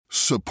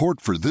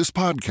Support for this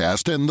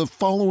podcast and the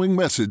following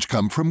message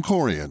come from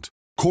Corient.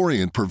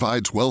 Corient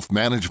provides wealth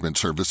management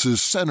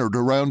services centered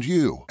around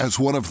you. As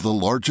one of the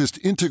largest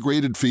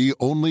integrated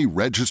fee-only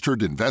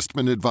registered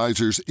investment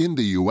advisors in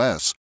the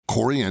U.S.,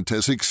 Corient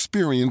has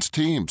experienced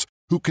teams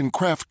who can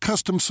craft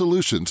custom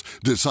solutions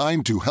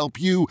designed to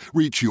help you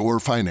reach your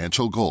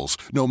financial goals,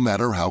 no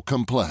matter how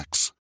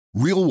complex.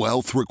 Real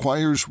wealth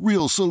requires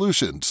real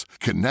solutions.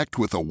 Connect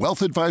with a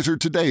wealth advisor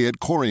today at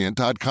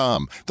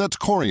Corient.com. That's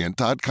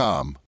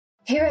Corient.com.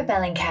 Here at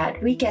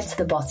Bellingcat, we get to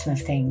the bottom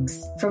of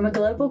things. From a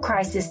global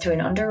crisis to an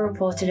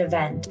underreported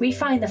event, we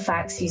find the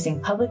facts using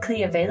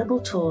publicly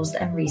available tools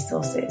and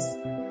resources,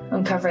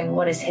 uncovering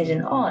what is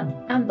hidden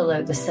on and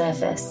below the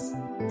surface.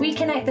 We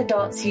connect the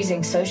dots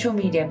using social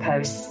media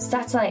posts,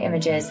 satellite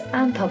images,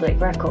 and public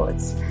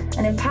records,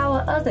 and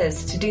empower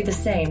others to do the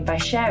same by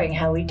sharing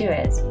how we do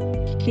it.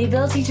 The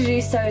ability to do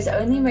so is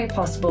only made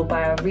possible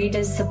by our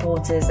readers,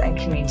 supporters, and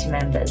community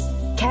members.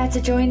 Care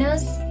to join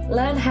us?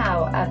 Learn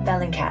how at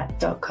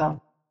bellingcat.com.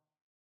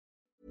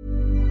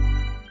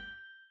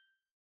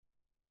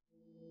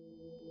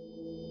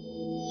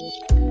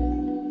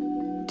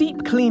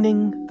 Deep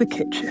cleaning the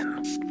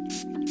kitchen.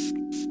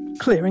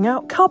 Clearing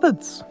out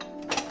cupboards.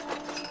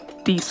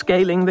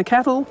 Descaling the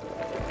kettle.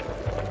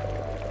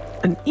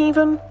 And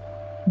even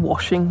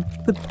washing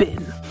the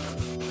bin.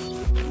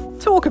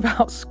 Talk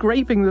about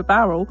scraping the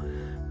barrel.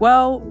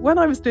 Well, when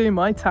I was doing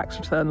my tax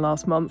return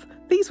last month,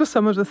 these were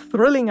some of the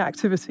thrilling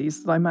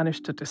activities that I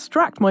managed to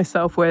distract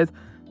myself with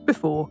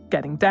before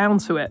getting down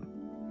to it.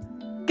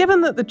 Given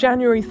that the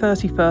January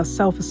 31st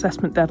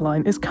self-assessment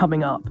deadline is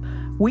coming up,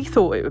 we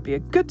thought it would be a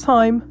good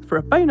time for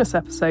a bonus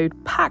episode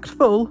packed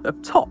full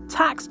of top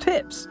tax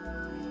tips.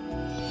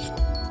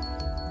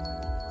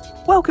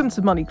 Welcome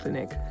to Money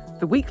Clinic,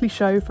 the weekly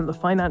show from the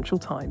Financial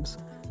Times.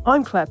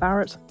 I'm Claire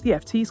Barrett, the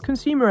FT's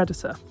consumer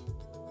editor.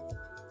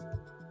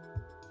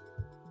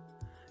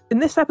 In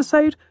this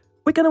episode,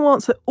 we're going to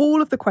answer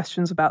all of the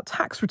questions about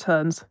tax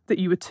returns that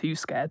you were too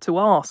scared to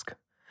ask.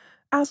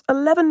 As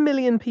 11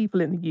 million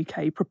people in the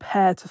UK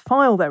prepare to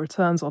file their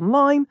returns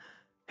online,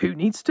 who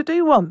needs to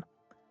do one?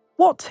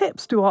 What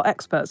tips do our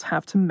experts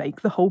have to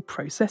make the whole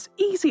process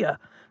easier,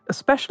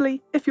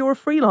 especially if you're a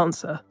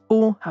freelancer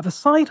or have a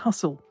side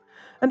hustle?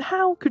 And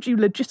how could you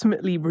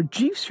legitimately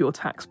reduce your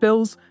tax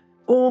bills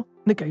or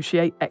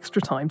negotiate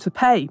extra time to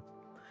pay?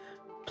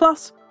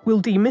 Plus,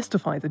 we'll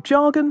demystify the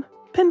jargon,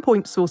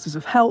 pinpoint sources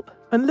of help,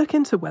 and look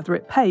into whether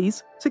it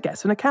pays to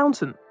get an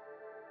accountant.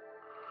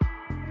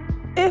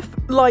 If,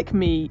 like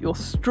me, you're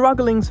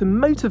struggling to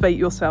motivate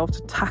yourself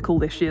to tackle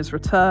this year's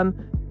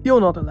return,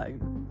 you're not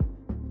alone.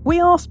 We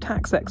asked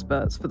tax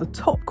experts for the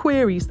top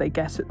queries they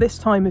get at this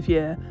time of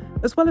year,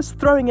 as well as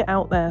throwing it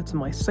out there to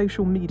my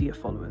social media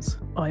followers.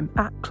 I'm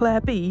at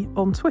Claire B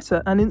on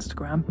Twitter and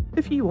Instagram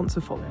if you want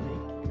to follow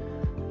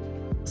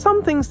me.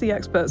 Some things the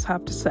experts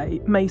have to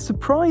say may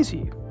surprise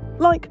you,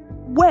 like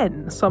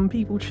when some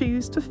people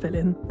choose to fill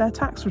in their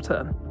tax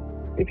return.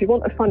 If you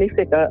want a funny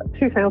figure,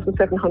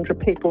 2,700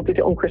 people did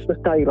it on Christmas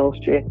Day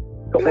last year,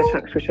 got their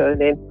tax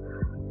return in.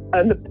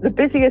 And the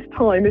busiest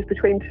time is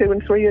between 2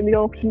 and 3 in the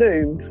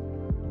afternoons.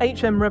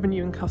 HM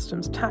Revenue and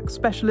Customs tax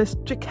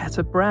specialist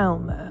Jaquetta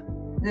Brown there.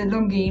 The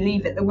longer you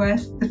leave it, the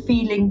worse the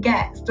feeling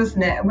gets,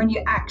 doesn't it? And when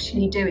you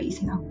actually do it, you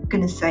think, oh,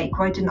 goodness sake,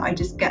 why didn't I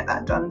just get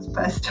that done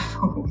first of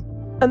all?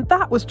 And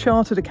that was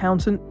chartered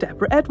accountant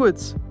Deborah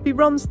Edwards, who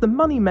runs the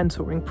money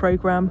mentoring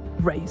programme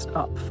Raised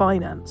Up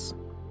Finance.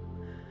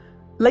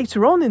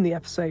 Later on in the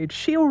episode,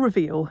 she'll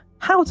reveal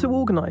how to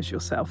organise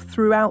yourself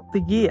throughout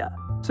the year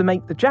to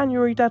make the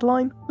January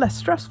deadline less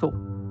stressful.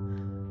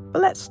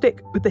 But let's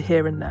stick with the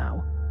here and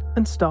now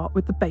and start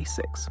with the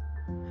basics.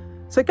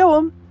 So go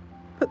on,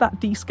 put that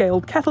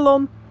descaled kettle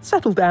on,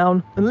 settle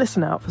down and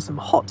listen out for some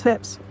hot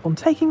tips on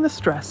taking the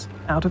stress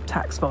out of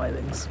tax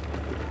filings.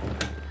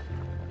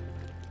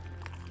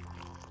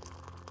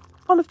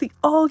 One of the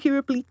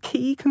arguably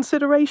key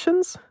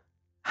considerations?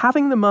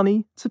 Having the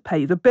money to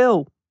pay the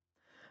bill.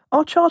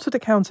 Our chartered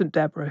accountant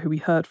Deborah, who we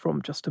heard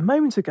from just a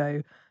moment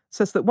ago,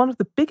 says that one of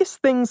the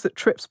biggest things that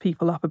trips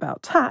people up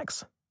about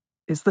tax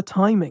is the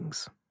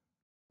timings.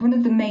 One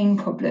of the main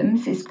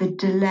problems is the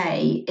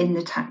delay in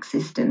the tax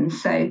system.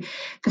 So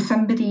for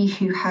somebody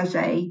who has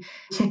a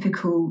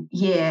typical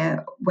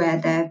year where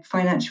their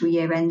financial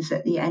year ends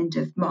at the end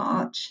of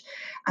March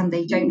and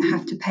they don't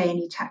have to pay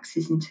any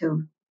taxes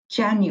until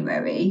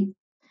January,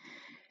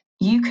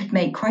 you could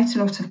make quite a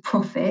lot of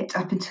profit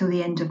up until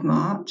the end of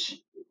March,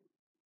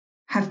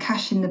 have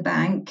cash in the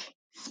bank,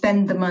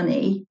 spend the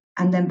money,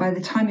 and then by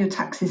the time your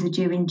taxes are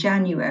due in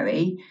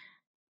January,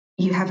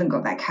 you haven't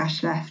got that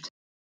cash left.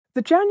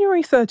 The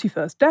January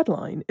 31st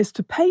deadline is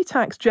to pay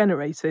tax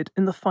generated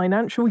in the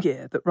financial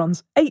year that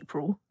runs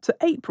April to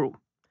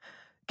April.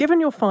 Given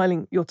you're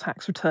filing your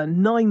tax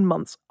return 9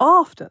 months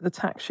after the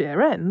tax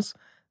year ends,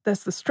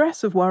 there's the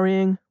stress of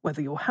worrying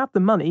whether you'll have the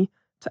money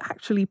to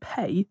actually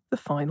pay the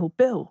final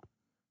bill.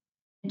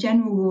 A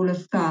general rule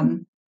of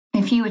thumb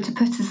If you were to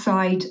put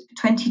aside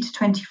 20 to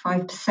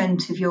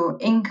 25% of your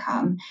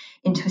income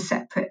into a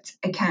separate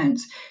account,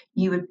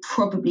 you would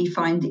probably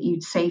find that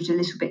you'd saved a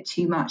little bit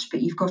too much,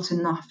 but you've got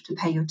enough to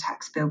pay your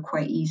tax bill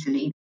quite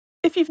easily.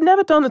 If you've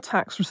never done a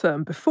tax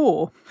return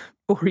before,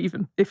 or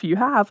even if you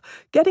have,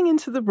 getting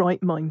into the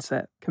right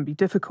mindset can be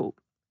difficult.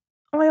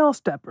 I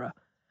asked Deborah,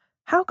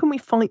 how can we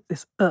fight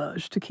this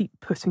urge to keep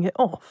putting it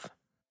off?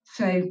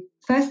 So,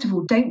 first of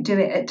all, don't do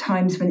it at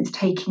times when it's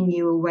taking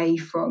you away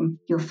from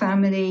your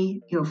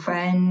family, your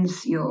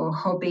friends, your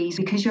hobbies,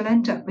 because you'll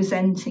end up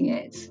resenting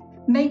it.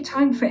 Make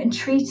time for it and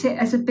treat it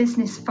as a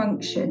business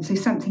function, so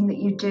something that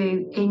you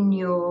do in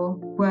your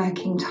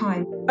working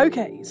time.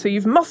 OK, so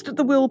you've mustered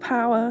the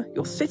willpower,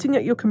 you're sitting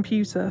at your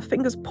computer,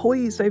 fingers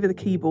poised over the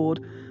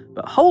keyboard,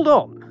 but hold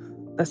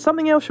on, there's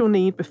something else you'll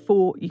need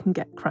before you can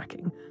get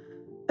cracking,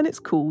 and it's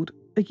called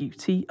a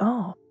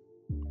UTR.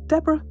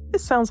 Deborah,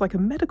 this sounds like a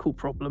medical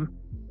problem.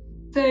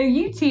 So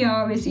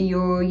UTR is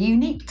your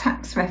unique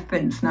tax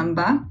reference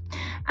number,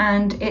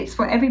 and it's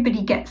what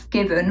everybody gets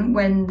given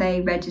when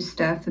they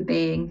register for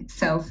being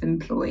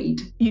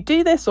self-employed. You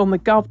do this on the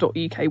gov.uk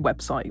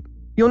website.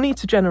 You'll need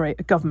to generate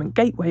a government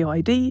gateway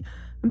ID,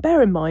 and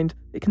bear in mind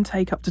it can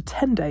take up to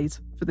 10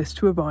 days for this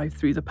to arrive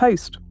through the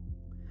post.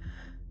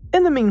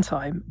 In the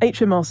meantime,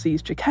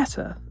 HMRC's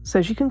Jaquetta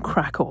says you can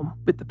crack on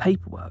with the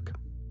paperwork.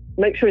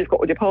 Make sure you've got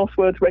all your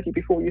passwords ready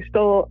before you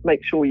start.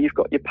 Make sure you've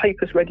got your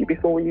papers ready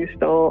before you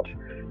start.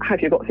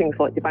 Have you got things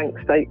like your bank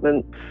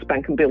statements,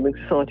 Bank and Building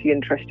Society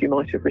interest you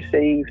might have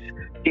received,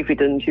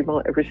 dividends you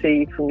might have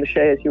received from the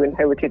shares you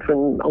inherited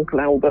from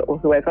Uncle Albert or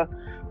whoever,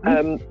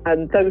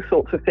 and those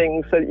sorts of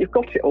things, so that you've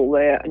got it all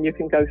there and you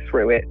can go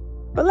through it.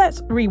 But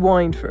let's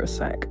rewind for a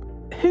sec.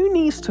 Who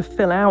needs to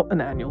fill out an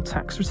annual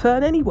tax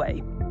return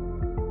anyway?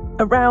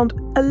 Around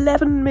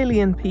 11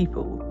 million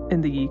people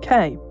in the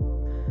UK.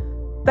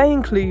 They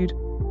include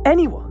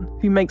anyone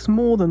who makes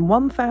more than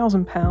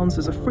 £1,000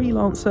 as a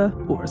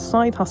freelancer or a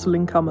side hustle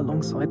income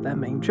alongside their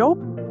main job,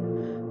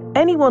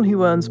 anyone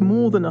who earns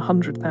more than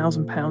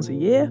 £100,000 a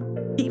year,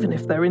 even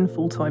if they're in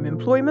full-time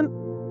employment,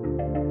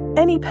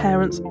 any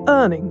parents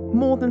earning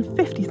more than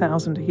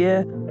 £50,000 a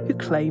year who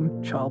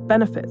claim child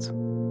benefit.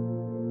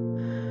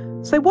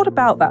 So what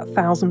about that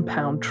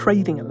 £1,000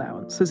 trading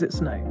allowance, as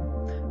it's known?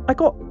 I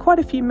got quite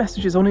a few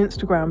messages on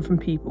Instagram from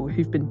people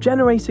who've been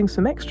generating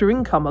some extra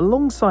income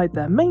alongside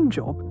their main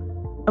job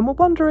and were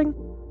wondering,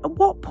 at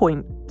what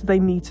point do they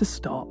need to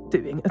start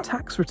doing a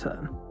tax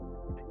return?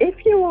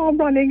 If you are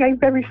running a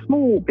very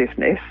small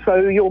business, so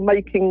you're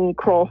making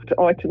craft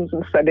items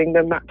and selling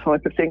them, that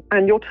type of thing,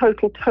 and your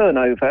total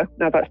turnover,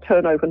 now that's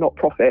turnover not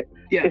profit,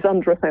 is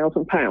under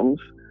 £1,000,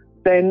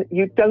 then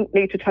you don't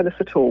need to tell us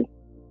at all.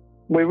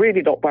 We're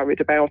really not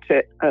worried about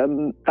it.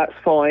 That's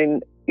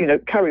fine.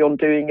 Carry on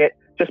doing it.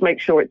 Just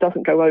make sure it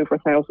doesn't go over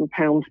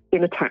 £1,000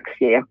 in a tax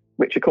year,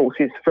 which of course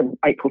is from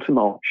April to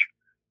March.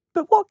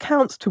 But what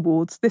counts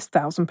towards this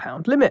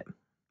 £1,000 limit?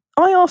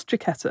 I asked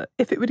Jaquetta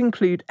if it would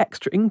include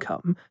extra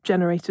income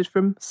generated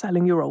from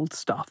selling your old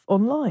stuff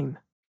online.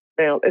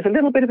 Now, there's a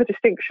little bit of a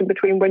distinction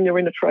between when you're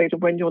in a trade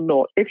and when you're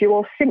not. If you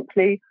are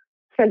simply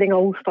selling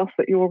old stuff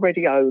that you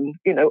already own,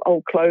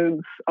 old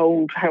clothes,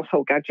 old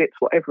household gadgets,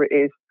 whatever it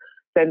is,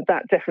 then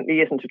that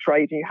definitely isn't a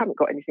trade and you haven't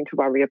got anything to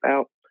worry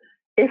about.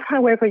 If,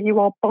 however, you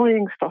are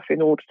buying stuff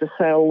in order to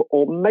sell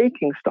or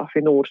making stuff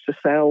in order to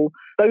sell,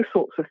 those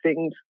sorts of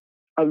things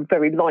are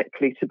very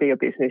likely to be a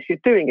business. You're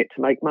doing it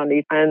to make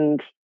money,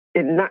 and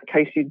in that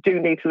case, you do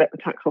need to let the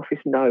tax office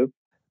know.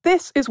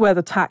 This is where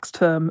the tax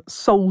term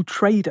sole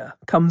trader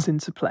comes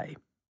into play.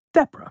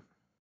 Deborah.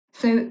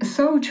 So a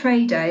sole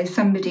trader is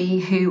somebody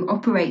who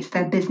operates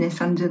their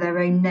business under their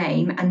own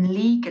name, and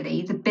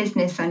legally the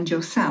business and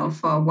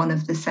yourself are one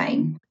of the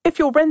same. If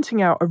you're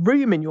renting out a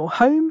room in your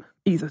home,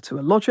 either to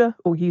a lodger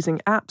or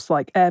using apps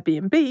like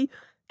Airbnb,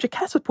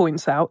 Jaquetta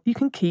points out you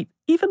can keep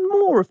even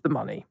more of the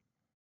money.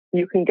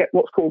 You can get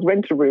what's called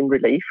rent-a-room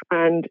relief,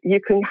 and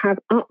you can have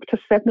up to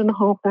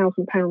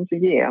 £7,500 a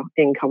year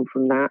income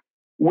from that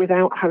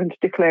without having to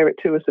declare it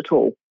to us at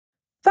all.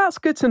 That's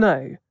good to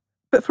know.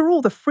 But for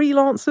all the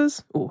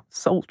freelancers or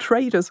sole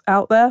traders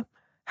out there,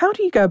 how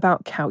do you go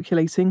about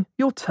calculating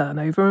your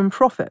turnover and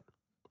profit?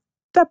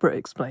 Deborah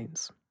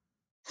explains.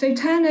 So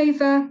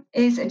turnover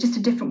is just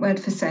a different word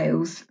for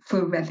sales,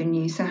 for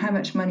revenue, so how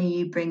much money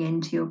you bring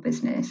into your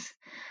business.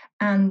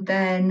 And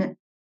then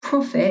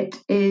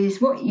profit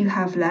is what you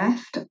have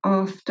left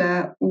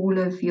after all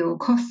of your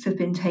costs have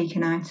been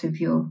taken out of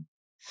your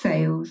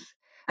sales,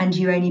 and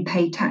you only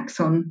pay tax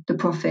on the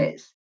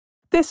profits.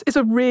 This is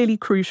a really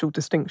crucial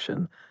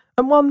distinction,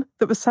 and one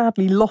that was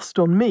sadly lost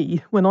on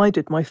me when I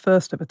did my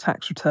first ever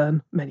tax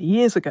return many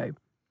years ago.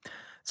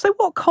 So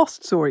what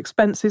costs or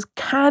expenses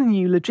can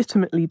you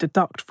legitimately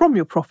deduct from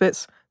your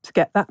profits to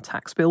get that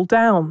tax bill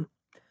down?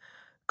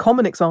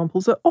 Common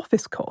examples are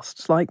office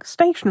costs like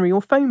stationery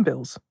or phone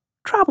bills,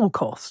 travel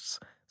costs,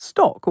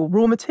 stock or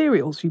raw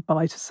materials you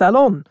buy to sell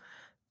on,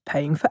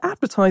 paying for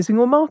advertising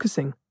or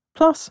marketing,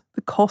 plus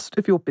the cost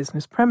of your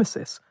business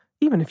premises,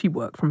 even if you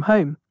work from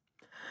home.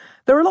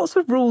 There are lots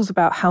of rules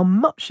about how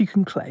much you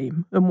can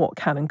claim and what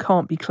can and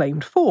can't be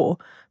claimed for,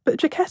 but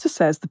Jacquetta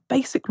says the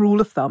basic rule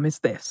of thumb is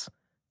this: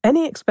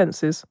 any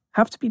expenses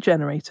have to be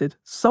generated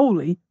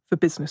solely for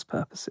business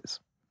purposes.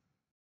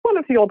 One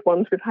of the odd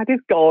ones we've had is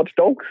guard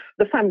dogs.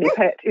 The family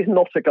pet is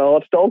not a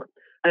guard dog,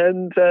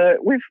 and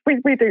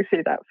we do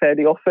see that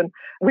fairly often.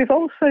 We've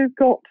also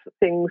got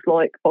things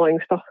like buying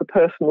stuff for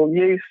personal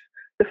use.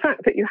 The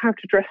fact that you have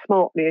to dress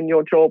smartly in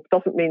your job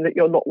doesn't mean that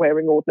you're not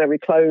wearing ordinary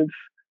clothes.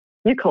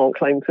 You can't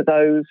claim for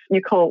those.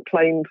 You can't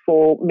claim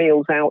for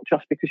meals out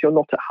just because you're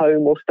not at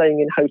home or staying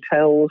in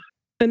hotels.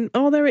 And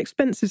are there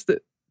expenses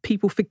that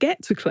people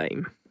forget to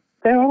claim?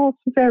 There are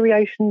some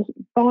variations.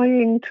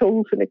 Buying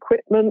tools and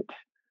equipment,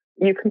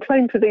 you can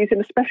claim for these in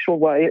a special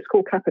way. It's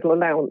called capital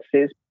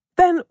allowances.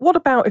 Then what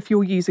about if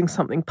you're using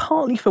something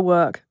partly for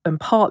work and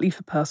partly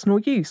for personal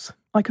use,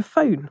 like a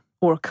phone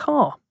or a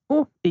car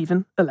or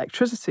even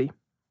electricity?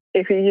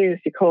 If you use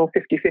your car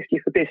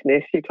 50-50 for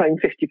business, you claim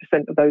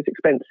 50% of those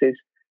expenses.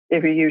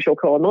 If you use your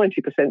car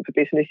 90% for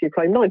business, you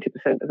claim 90%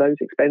 of those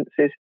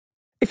expenses.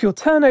 If your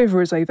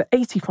turnover is over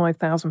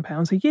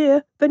 £85,000 a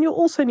year, then you'll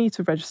also need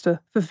to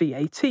register for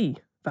VAT,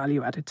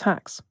 value added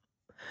tax.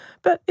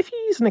 But if you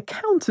use an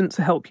accountant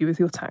to help you with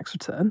your tax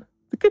return,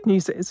 the good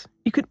news is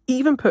you can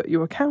even put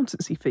your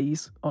accountancy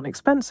fees on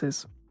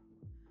expenses.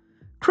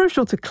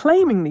 Crucial to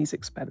claiming these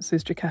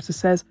expenses, Jacquetta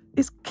says,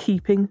 is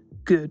keeping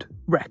good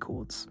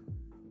records.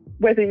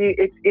 Whether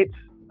it's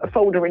a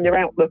folder in your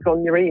Outlook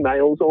on your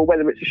emails or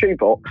whether it's a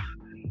shoebox,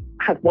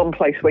 have one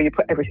place where you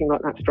put everything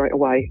like that straight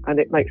away, and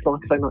it makes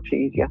life so much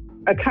easier.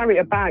 A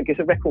carrier bag is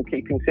a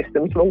record-keeping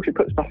system, so long as you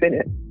put stuff in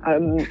it.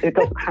 It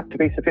doesn't have to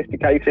be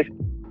sophisticated.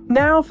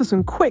 Now for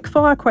some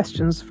quick-fire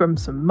questions from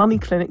some Money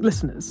Clinic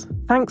listeners.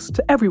 Thanks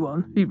to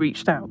everyone who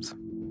reached out.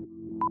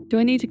 Do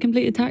I need to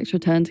complete a tax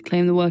return to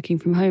claim the working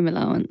from home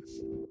allowance?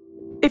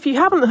 If you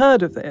haven't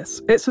heard of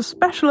this, it's a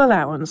special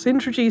allowance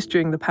introduced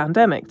during the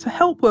pandemic to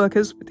help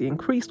workers with the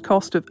increased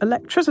cost of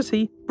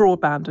electricity,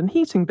 broadband and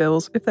heating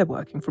bills if they're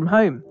working from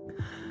home.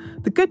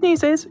 The good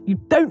news is you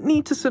don't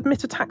need to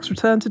submit a tax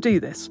return to do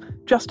this.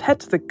 Just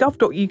head to the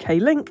gov.uk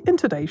link in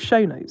today's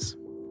show notes.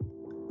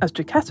 As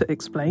Jacquetta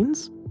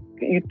explains,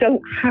 you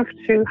don't have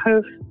to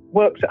have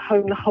worked at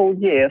home the whole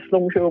year. As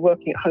long as you're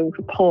working at home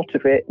for part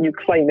of it, you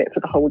claim it for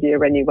the whole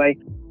year anyway.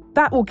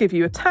 That will give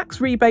you a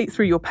tax rebate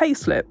through your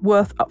payslip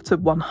worth up to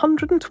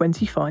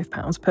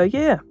 £125 per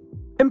year.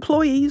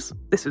 Employees,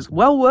 this is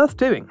well worth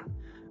doing.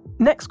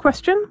 Next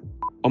question.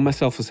 On my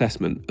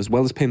self-assessment, as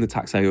well as paying the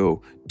tax I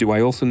owe, do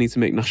I also need to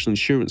make national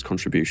insurance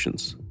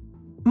contributions?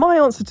 My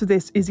answer to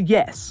this is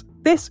yes.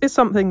 This is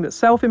something that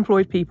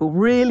self-employed people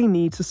really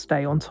need to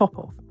stay on top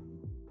of.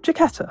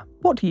 Jacquetta,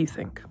 what do you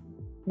think?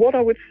 What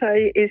I would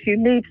say is you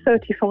need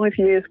 35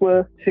 years'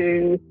 worth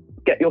to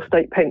get your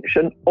state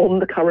pension on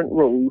the current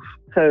rules.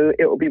 So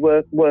it will be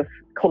worth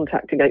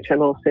contacting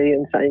HMRC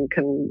and saying,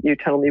 can you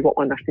tell me what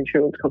my national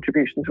insurance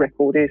contributions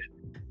record is?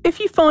 If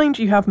you find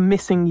you have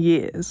missing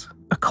years,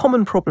 a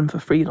common problem for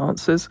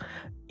freelancers,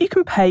 you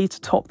can pay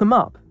to top them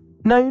up,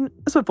 known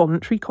as a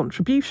voluntary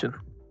contribution.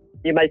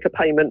 You make a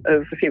payment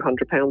of a few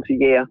 £100s a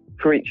year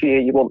for each year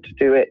you want to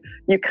do it.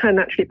 You can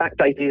actually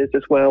backdate years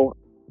as well.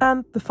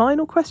 And the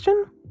final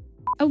question?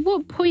 At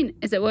what point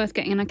is it worth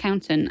getting an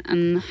accountant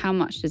and how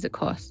much does it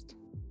cost?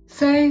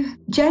 So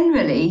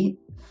generally,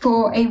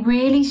 for a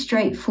really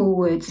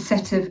straightforward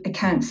set of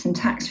accounts and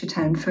tax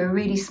return for a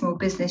really small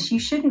business, you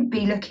shouldn't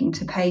be looking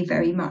to pay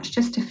very much,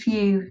 just a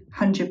few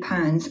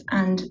 £100s,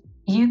 and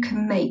you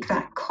can make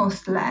that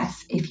cost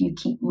less if you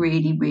keep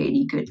really,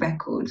 really good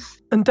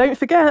records. And don't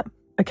forget,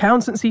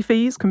 accountancy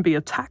fees can be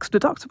a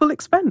tax-deductible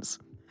expense.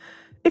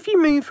 If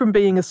you move from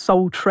being a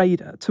sole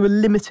trader to a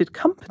limited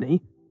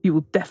company, you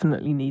will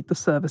definitely need the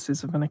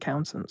services of an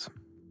accountant.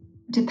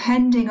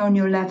 Depending on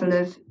your level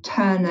of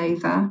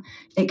turnover,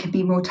 it can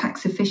be more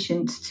tax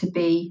efficient to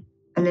be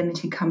a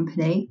limited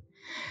company.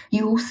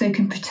 You also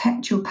can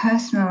protect your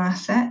personal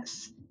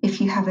assets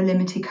if you have a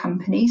limited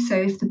company. So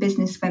if the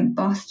business went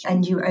bust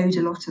and you owed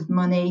a lot of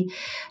money,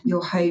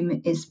 your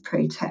home is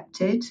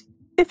protected.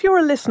 If you're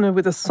a listener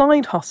with a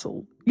side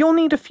hustle, you'll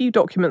need a few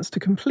documents to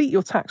complete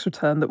your tax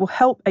return that will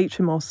help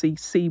HMRC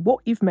see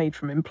what you've made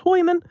from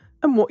employment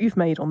and what you've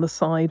made on the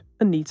side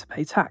and need to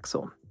pay tax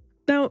on.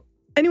 Now,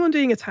 anyone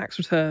doing a tax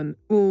return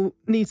will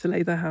need to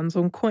lay their hands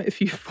on quite a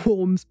few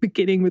forms,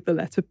 beginning with the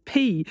letter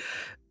P.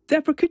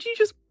 Deborah, could you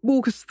just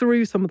walk us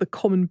through some of the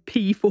common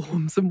P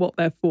forms and what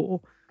they're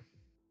for?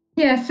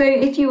 Yeah, so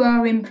if you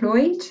are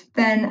employed,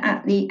 then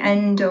at the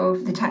end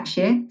of the tax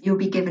year, you'll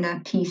be given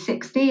a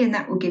P60, and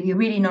that will give you a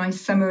really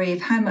nice summary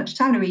of how much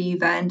salary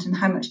you've earned and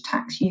how much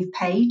tax you've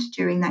paid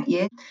during that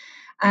year.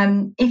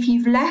 If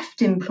you've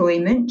left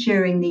employment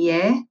during the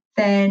year,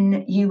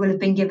 then you will have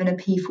been given a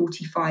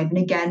P45. And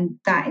again,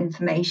 that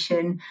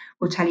information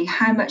will tell you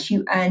how much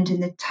you earned in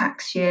the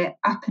tax year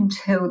up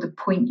until the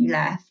point you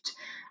left.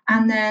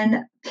 And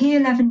then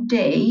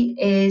P11D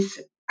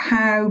is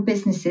how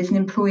businesses and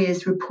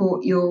employers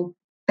report your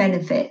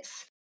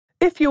benefits.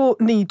 If you're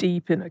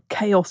knee-deep in a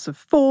chaos of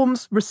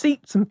forms,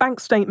 receipts and bank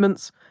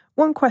statements,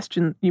 One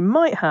question you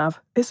might have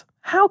is,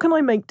 how can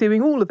I make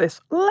doing all of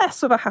this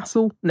less of a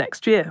hassle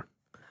next year?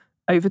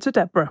 Over to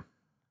Deborah.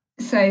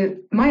 So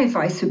my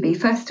advice would be,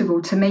 first of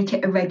all, to make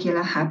it a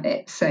regular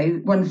habit. So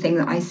one thing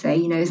that I say,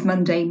 is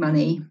Monday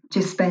money.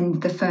 Just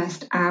spend the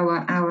first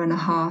hour and a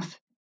half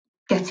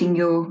getting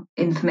your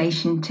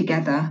information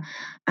together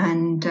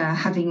and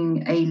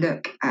having a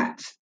look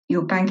at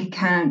your bank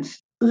account.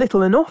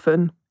 Little and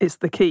often is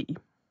the key.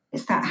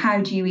 It's that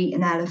how do you eat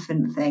an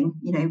elephant thing,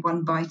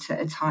 one bite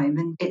at a time.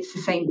 And it's the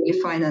same with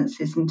your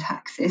finances and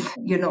taxes.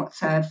 You're not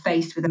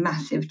faced with a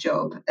massive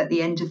job at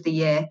the end of the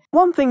year.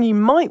 One thing you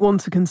might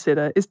want to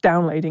consider is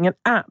downloading an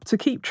app to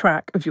keep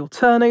track of your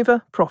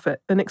turnover,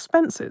 profit and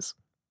expenses.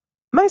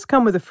 Most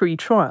come with a free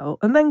trial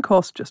and then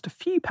cost just a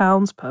few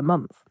pounds per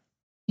month.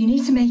 You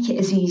need to make it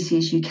as easy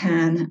as you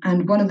can.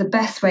 And one of the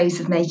best ways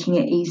of making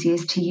it easy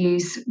is to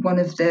use one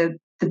of the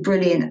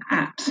brilliant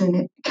apps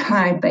and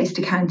cloud-based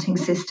accounting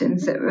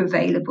systems that are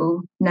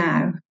available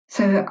now.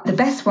 So the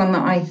best one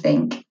that I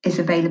think is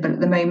available at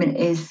the moment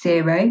is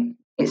Xero.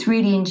 It's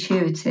really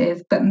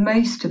intuitive, but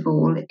most of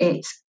all,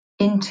 it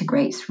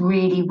integrates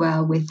really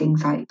well with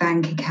things like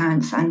bank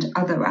accounts and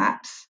other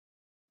apps.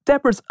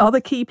 Deborah's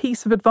other key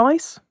piece of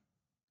advice?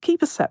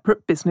 Keep a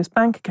separate business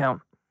bank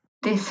account.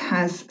 This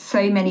has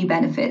so many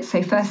benefits.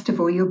 So first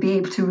of all, you'll be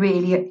able to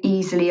really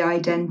easily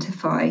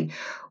identify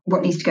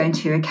what needs to go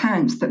into your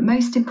accounts. But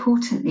most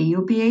importantly,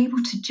 you'll be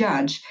able to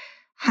judge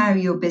how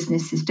your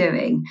business is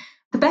doing.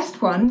 The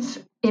best ones,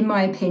 in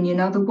my opinion,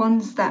 are the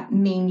ones that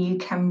mean you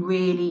can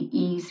really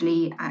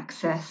easily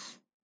access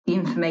the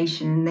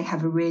information and they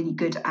have a really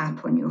good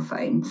app on your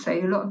phone. So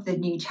a lot of the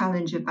new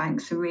challenger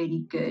banks are really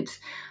good.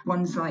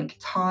 Ones like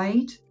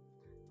Tide,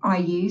 I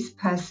use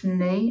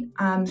personally.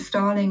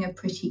 Starling are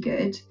pretty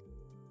good.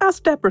 As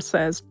Deborah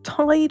says,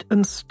 Tide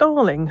and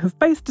Starling have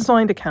both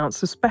designed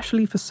accounts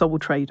especially for sole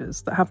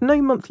traders that have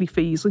no monthly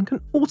fees and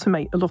can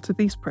automate a lot of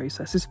these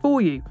processes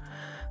for you.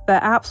 Their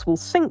apps will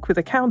sync with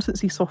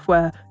accountancy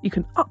software, you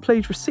can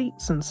upload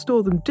receipts and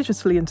store them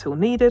digitally until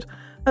needed,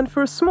 and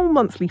for a small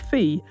monthly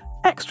fee,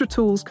 extra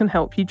tools can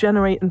help you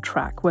generate and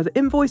track whether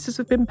invoices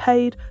have been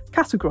paid,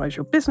 categorise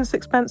your business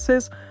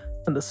expenses,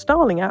 and the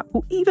Starling app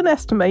will even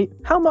estimate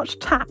how much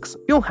tax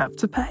you'll have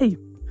to pay.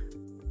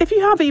 If you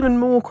have even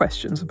more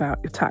questions about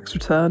your tax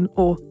return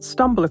or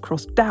stumble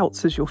across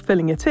doubts as you're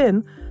filling it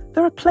in,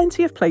 there are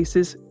plenty of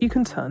places you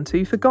can turn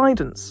to for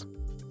guidance.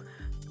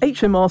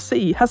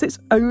 HMRC has its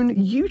own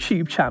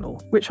YouTube channel,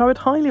 which I would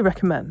highly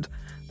recommend.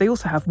 They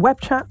also have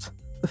web chat,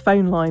 the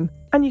phone line,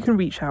 and you can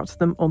reach out to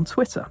them on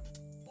Twitter.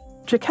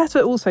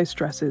 Jaquetta also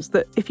stresses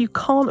that if you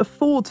can't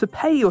afford to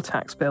pay your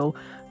tax bill,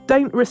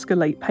 don't risk a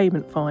late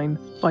payment fine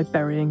by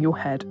burying your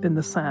head in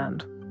the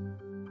sand.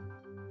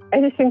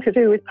 Anything to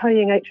do with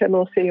paying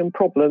HMRC and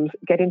problems,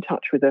 get in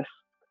touch with us.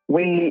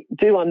 We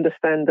do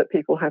understand that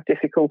people have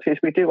difficulties.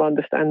 We do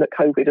understand that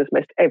COVID has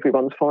messed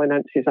everyone's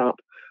finances up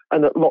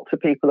and that lots of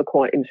people are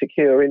quite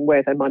insecure in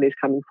where their money's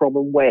coming from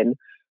and when.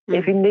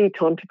 If you need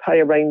time to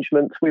pay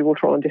arrangements, we will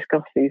try and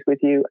discuss these with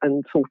you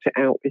and sort it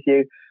out with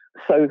you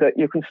so that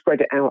you can spread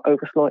it out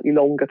over slightly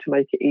longer to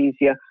make it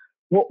easier.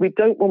 What we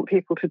don't want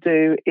people to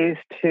do is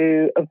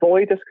to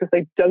avoid us because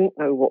they don't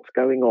know what's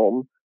going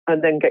on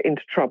and then get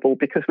into trouble,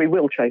 because we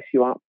will chase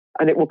you up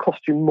and it will cost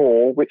you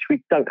more, which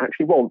we don't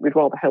actually want. We'd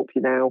rather help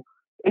you now.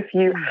 If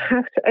you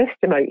have to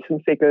estimate some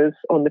figures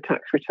on the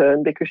tax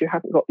return because you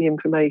haven't got the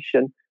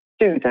information,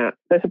 do that.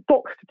 There's a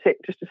box to tick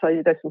just to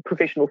say there's some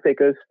provisional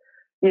figures.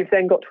 You've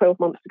then got 12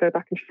 months to go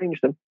back and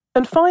change them.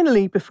 And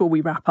finally, before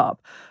we wrap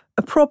up,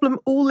 a problem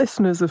all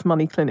listeners of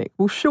Money Clinic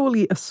will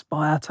surely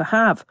aspire to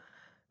have: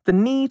 the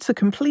need to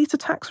complete a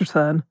tax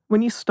return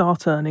when you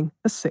start earning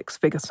a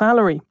six-figure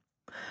salary.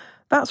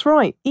 That's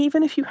right,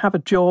 even if you have a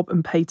job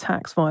and pay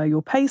tax via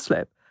your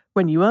payslip,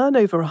 when you earn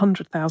over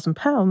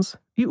 £100,000,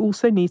 you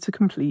also need to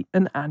complete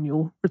an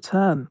annual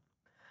return.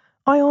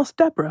 I asked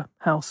Deborah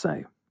how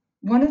so.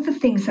 One of the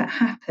things that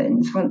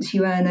happens once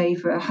you earn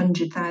over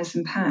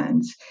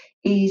 £100,000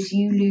 is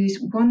you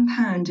lose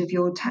 £1 of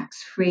your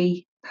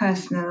tax-free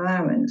personal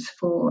allowance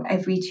for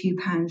every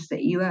 £2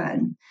 that you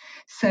earn.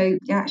 So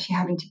you're actually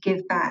having to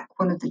give back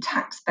one of the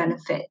tax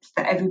benefits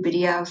that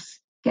everybody else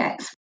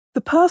gets. The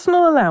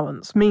personal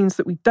allowance means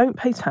that we don't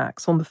pay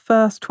tax on the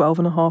first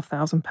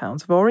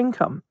 £12,500 of our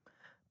income.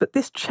 But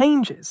this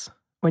changes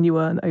when you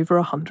earn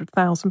over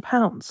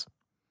 £100,000.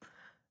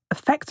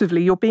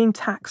 Effectively, you're being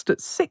taxed at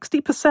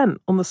 60%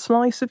 on the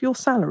slice of your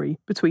salary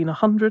between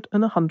 £100,000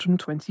 and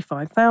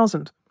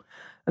 £125,000.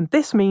 And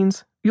this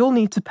means you'll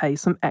need to pay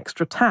some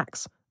extra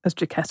tax, as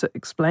Jaquetta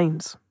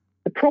explains.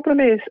 The problem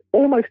is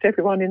almost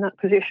everyone in that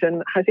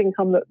position has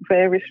income that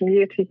varies from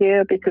year to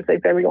year because they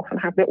very often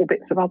have little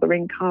bits of other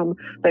income.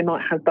 They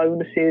might have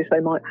bonuses, they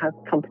might have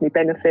company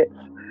benefits.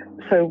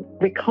 So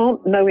we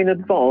can't know in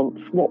advance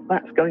what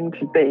that's going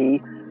to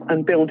be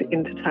and build it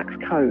into tax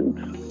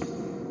codes.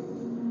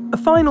 A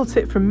final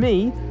tip from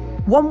me: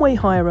 one way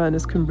higher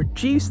earners can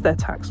reduce their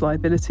tax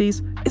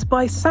liabilities is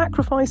by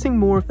sacrificing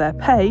more of their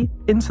pay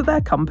into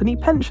their company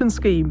pension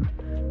scheme.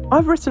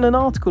 I've written an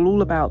article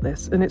all about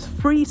this, and it's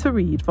free to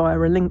read via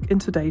a link in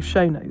today's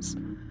show notes.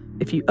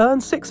 If you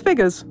earn six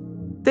figures,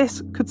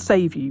 this could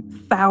save you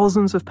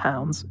thousands of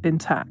pounds in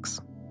tax.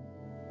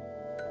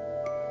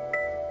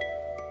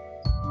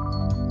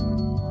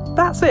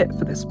 That's it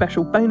for this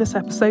special bonus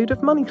episode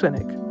of Money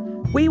Clinic.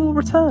 We will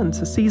return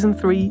to Season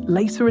 3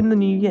 later in the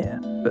new year,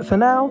 but for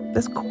now,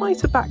 there's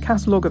quite a back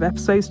catalogue of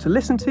episodes to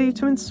listen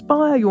to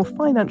inspire your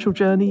financial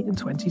journey in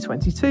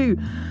 2022,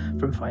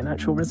 from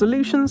financial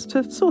resolutions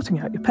to sorting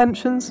out your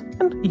pensions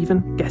and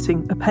even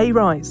getting a pay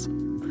rise.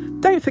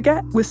 Don't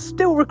forget, we're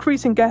still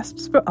recruiting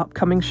guests for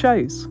upcoming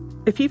shows.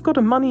 If you've got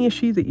a money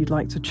issue that you'd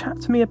like to chat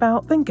to me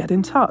about, then get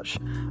in touch.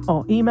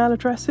 Our email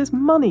address is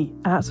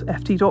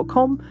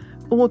money@ft.com,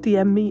 or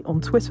DM me on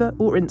Twitter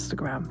or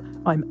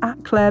Instagram. I'm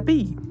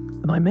 @ClaireB,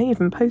 and I may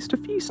even post a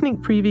few sneak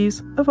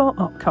previews of our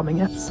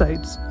upcoming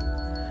episodes.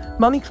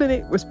 Money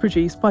Clinic was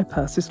produced by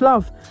Persis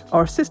Love.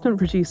 Our assistant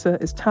producer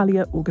is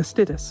Talia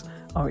Augustidis.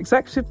 Our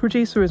executive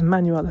producer is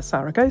Manuela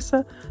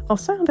Saragosa. Our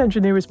sound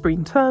engineer is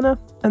Breen Turner,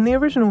 and the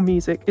original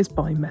music is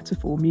by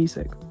Metaphor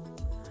Music.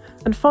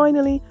 And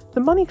finally, the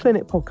Money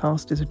Clinic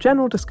podcast is a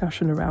general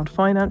discussion around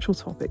financial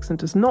topics and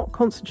does not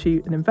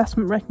constitute an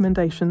investment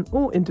recommendation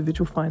or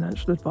individual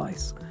financial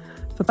advice.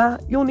 For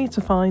that, you'll need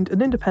to find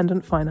an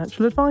independent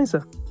financial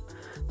advisor.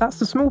 That's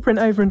the small print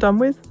over and done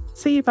with.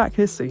 See you back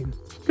here soon.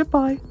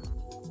 Goodbye.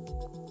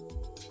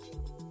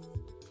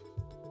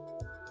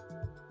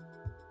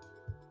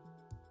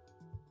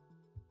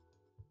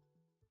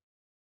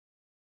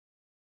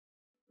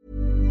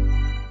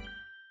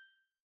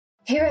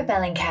 Here at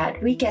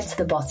Bellingcat, we get to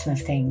the bottom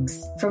of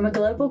things. From a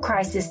global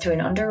crisis to an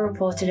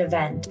underreported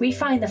event, we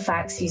find the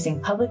facts using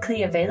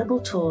publicly available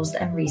tools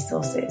and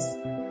resources,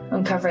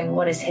 uncovering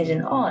what is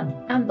hidden on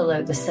and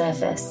below the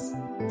surface.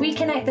 We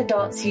connect the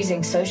dots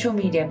using social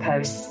media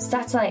posts,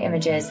 satellite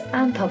images,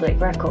 and public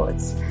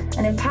records,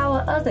 and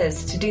empower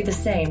others to do the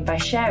same by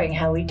sharing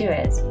how we do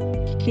it.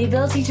 The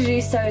ability to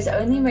do so is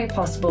only made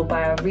possible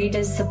by our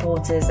readers,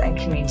 supporters, and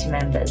community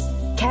members.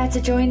 Care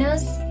to join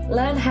us?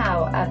 Learn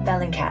how at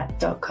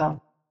bellingcat.com.